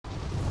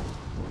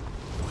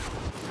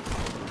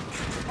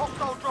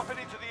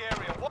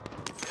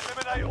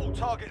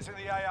targets in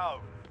the AO.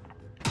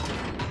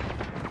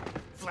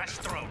 Flash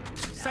throw.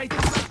 Sight.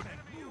 Enemy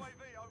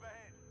UAV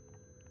overhead.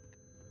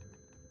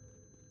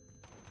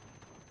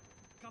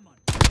 Come on.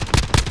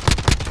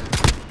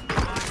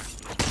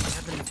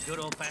 Having a good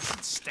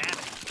old-fashioned stabbing.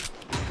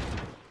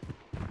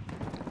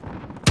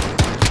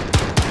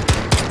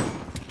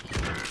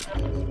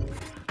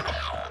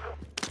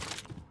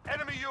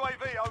 Enemy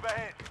UAV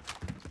overhead.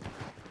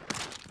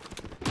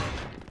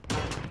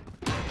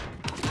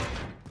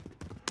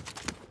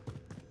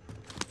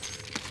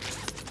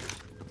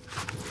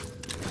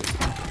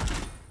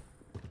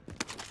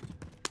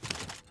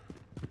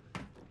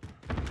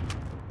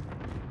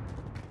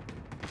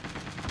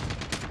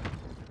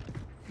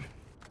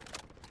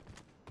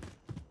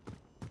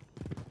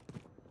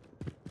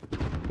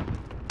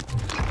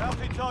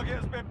 Bounty target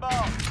has been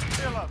marked.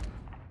 Kill him.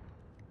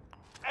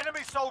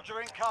 Enemy soldier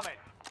incoming.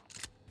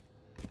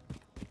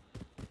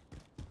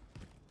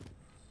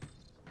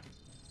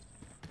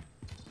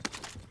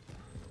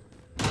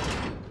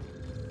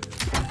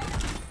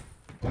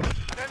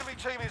 An enemy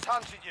team is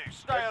hunting you.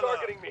 Stay alert.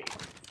 Targeting me.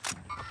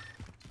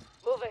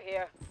 Over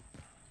here.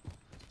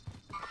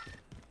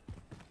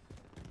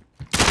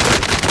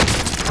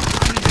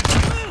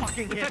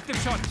 Fucking effective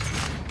shot.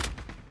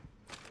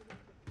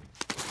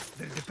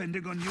 They're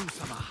depending on you,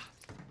 Sama.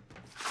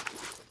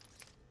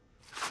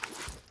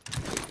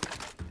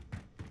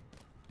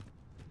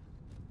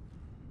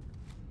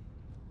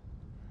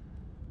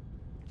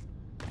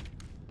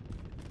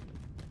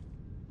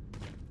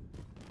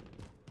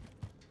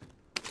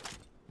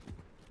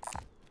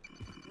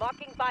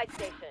 Marking buy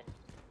station.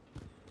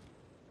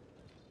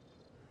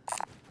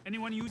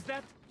 Anyone use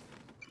that?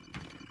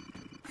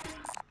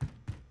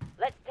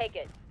 Let's take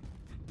it.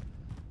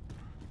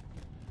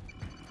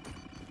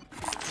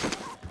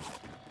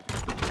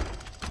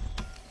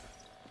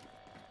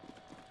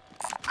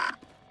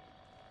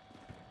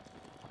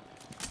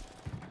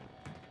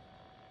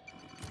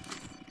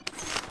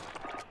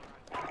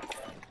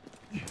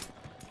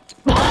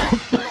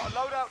 Got a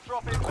loadout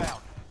drop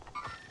inbound.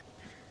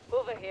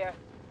 Over here.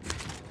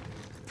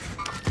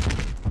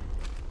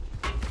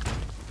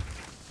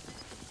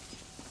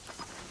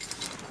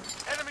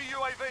 Enemy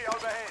UAV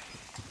overhead.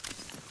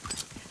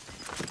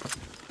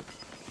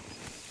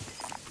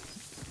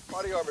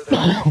 Body armor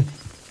there.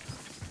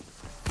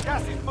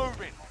 Gas is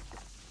moving.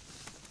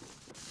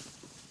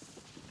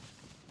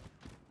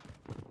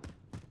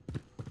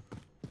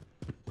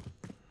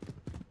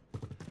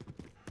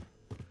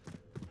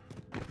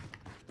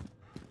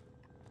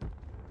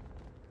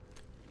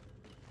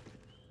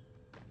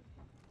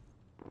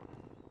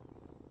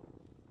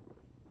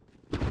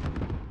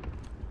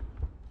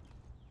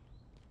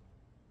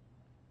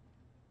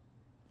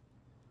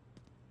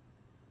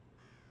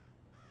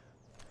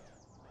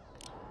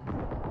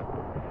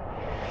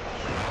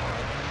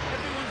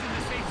 Everyone's in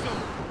the safe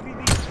zone.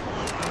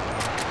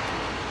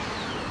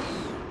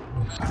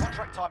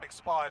 Contract time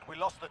expired. We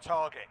lost the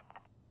target.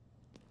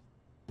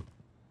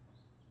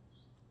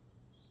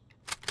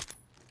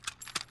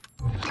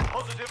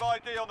 Positive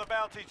ID on the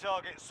bounty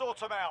target. Sort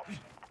them out.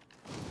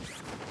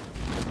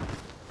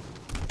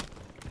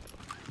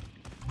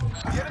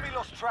 The enemy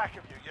lost track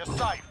of you. You're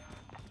safe.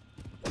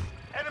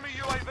 Enemy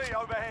UAV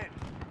overhead.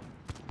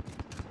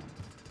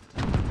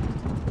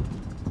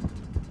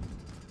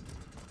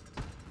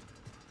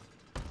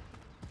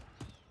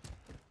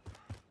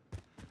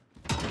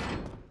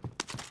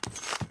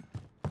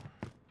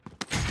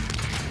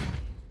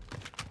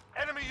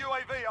 Enemy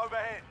UAV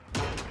overhead.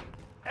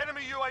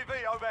 Enemy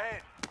UAV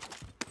overhead.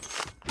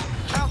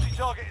 Bounty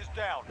target is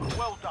down.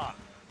 Well done.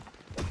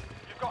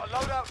 You've got a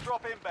loadout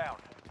drop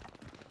inbound.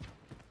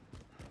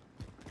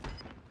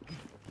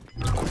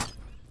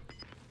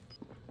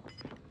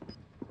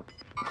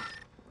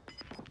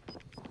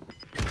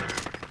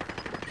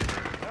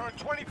 There are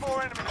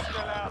 24 enemies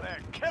still out there.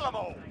 Kill them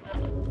all.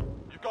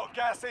 You've got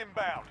gas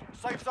inbound.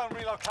 Safe zone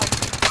relocation.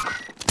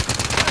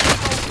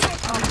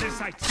 On this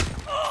site.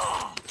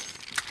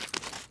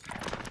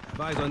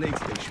 Advise on aid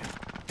station.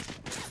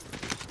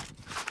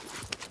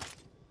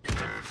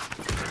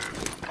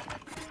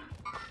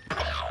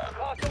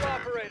 Hostile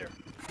operator.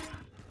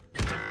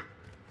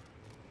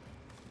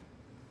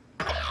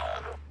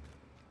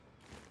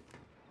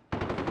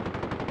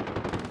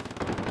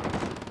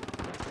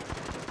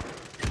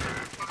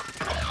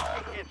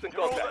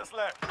 You're all that's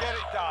left. Get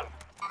it done.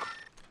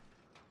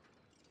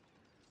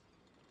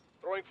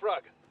 Throwing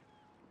frag.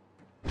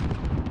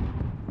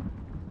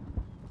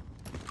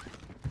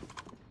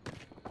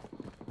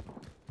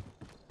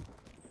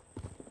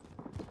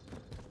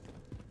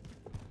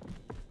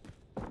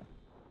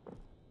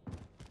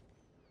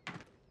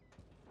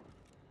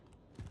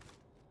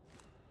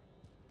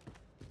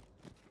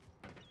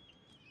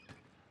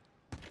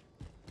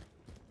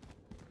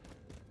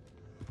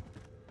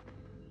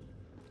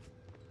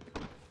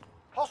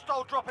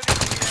 Hostile dropping into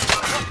the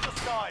air. Watch the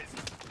skies.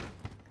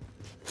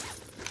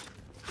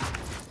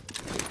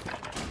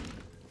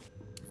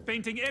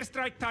 Painting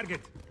airstrike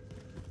target.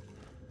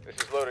 This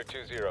is Loader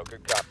 2-0.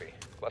 Good copy.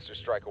 Cluster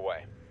strike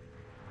away.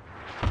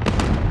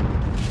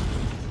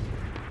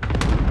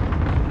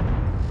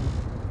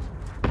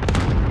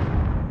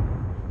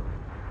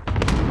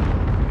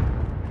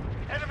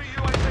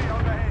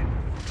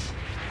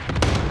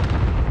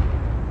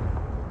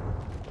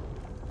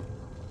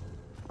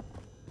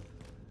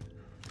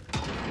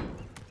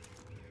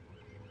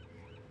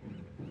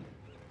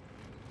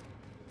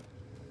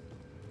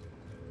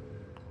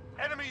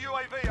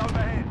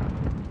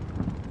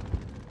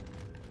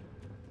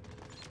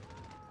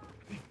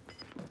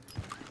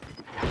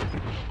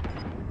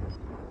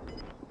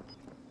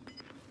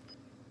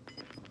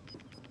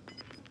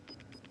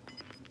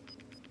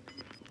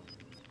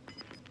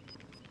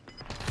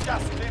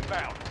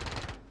 inbound.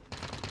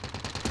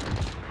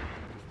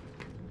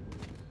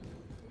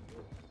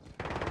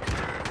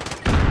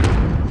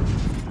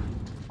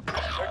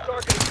 They're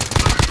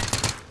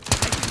targeting.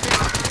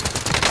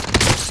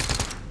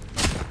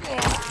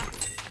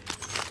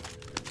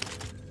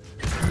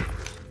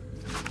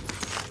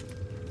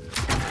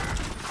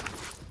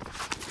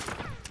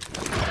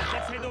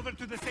 Let's head over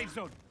to the safe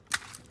zone.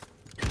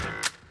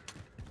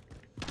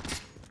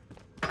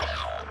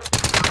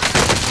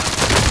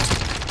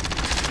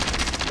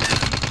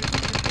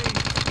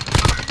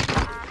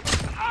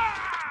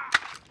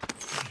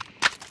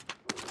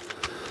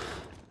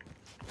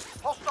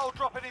 Hostile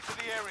dropping into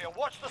the area.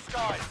 Watch the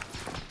skies.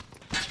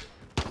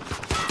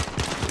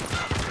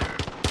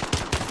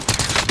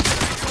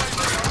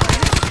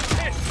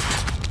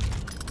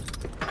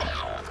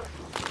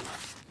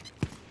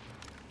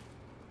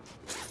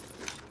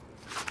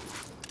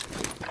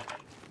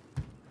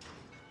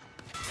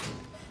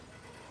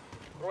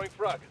 Throwing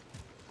frag.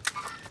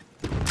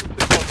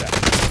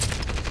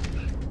 Contact.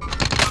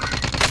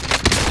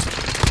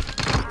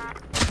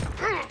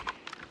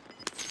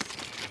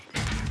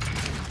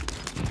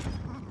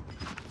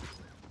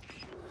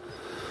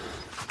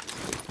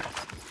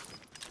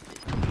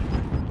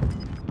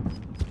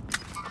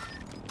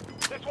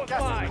 This one's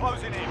Gas is mine.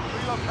 closing in.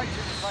 Relocate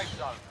to the safe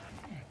zone.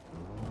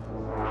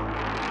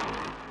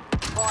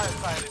 Fire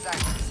sale is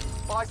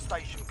active. Buy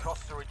station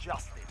costs are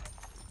adjusted.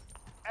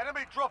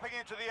 Enemy dropping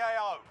into the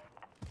AO.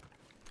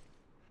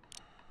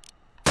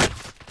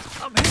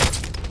 I'm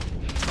hit.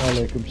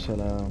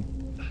 Aleykümselam.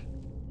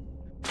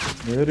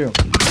 Ne görüyorum?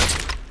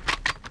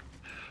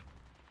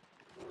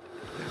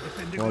 They're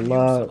depending on you,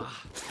 Valla Sabah.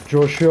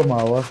 coşuyorum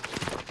abi.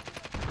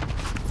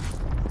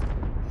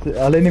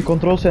 Alleen in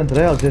control center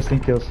hè, als 16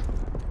 kills.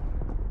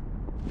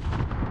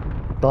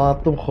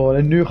 Daatum gewoon.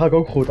 En nu ga ik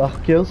ook goed,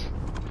 8 kills.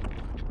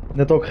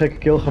 Net ook een gekke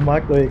kill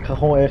gemaakt. Nee, ik ga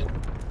gewoon echt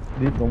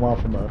niet normaal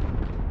vandaag.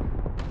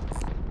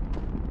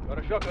 Got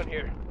a shotgun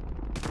here.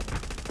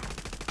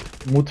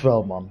 Moet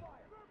wel, man.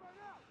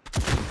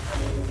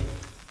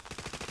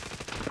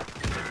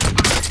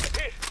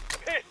 Hit!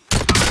 Hit!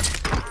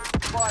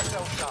 Fire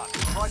sale done.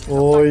 Right to the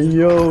Oh safe zone.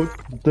 yo,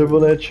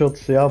 dubbel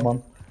headshots. Ja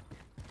man.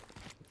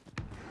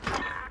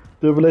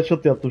 Dubbel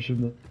headshot yaptım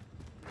şimdi.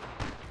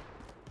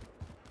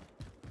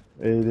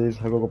 Deze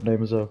ga ik ook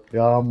opnemen zo.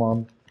 Ja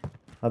man.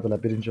 Hadi la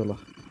birinci ola.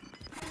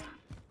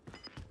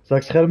 Zal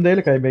ik scherm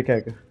delen? Kan je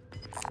meekijken?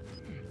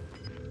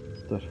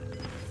 Dur.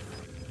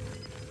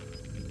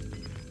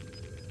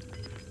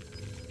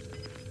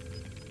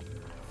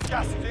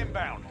 Gas is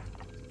inbound.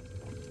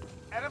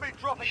 Enemy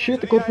dropping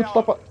Shit, into ik the word AO.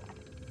 voetstappen.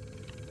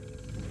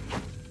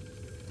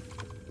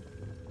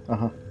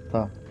 Aha,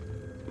 tamam.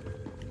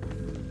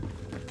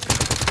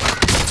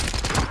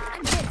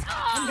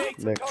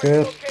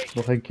 Lekker.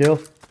 Nog een kill.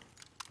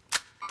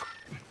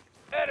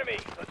 Enemy!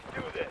 Let's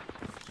do this!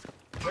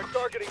 They're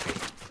targeting me.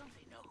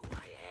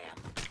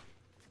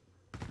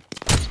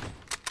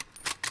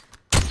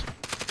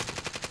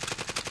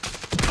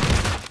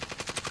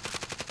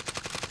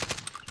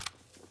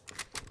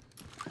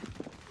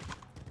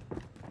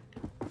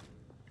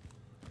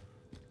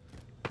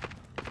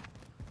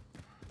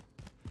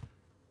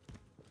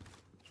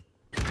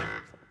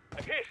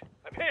 I'm hit!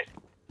 I'm hit!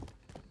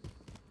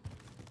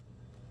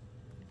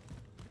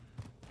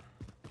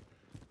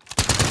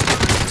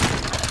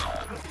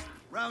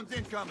 Rounds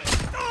incoming.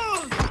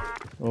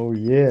 Oh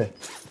yeah.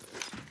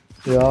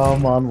 Ja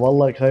man,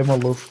 wallah ik ga helemaal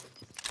los.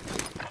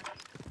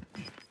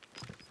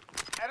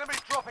 Enemy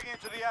dropping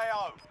into the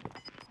AO.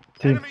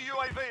 Team. Enemy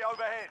UAV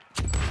overhead.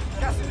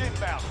 Gas is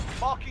inbound.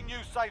 Marking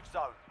new safe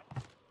zone.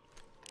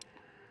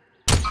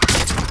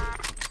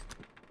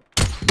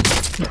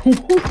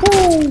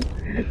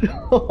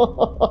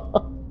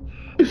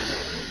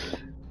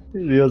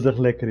 Die was echt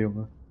lekker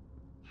jongen.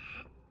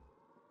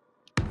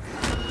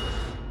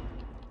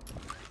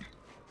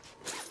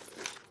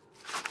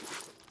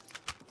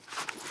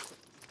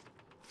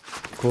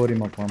 Ik hoor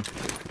iemand man.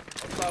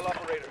 Hostile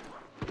operator.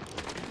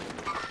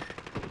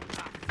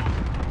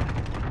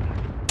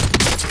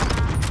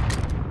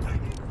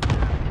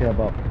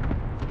 Kebab.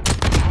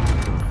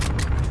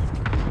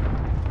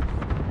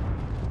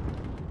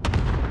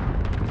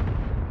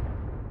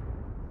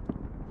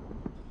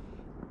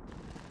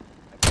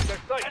 Their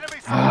sight. Enemy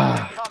soldiers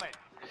incoming.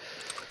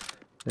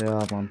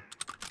 Ja man.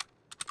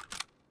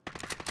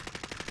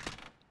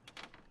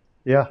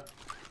 Ja.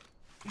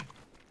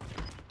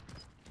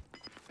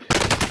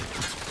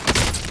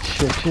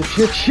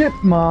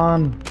 Shit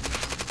man.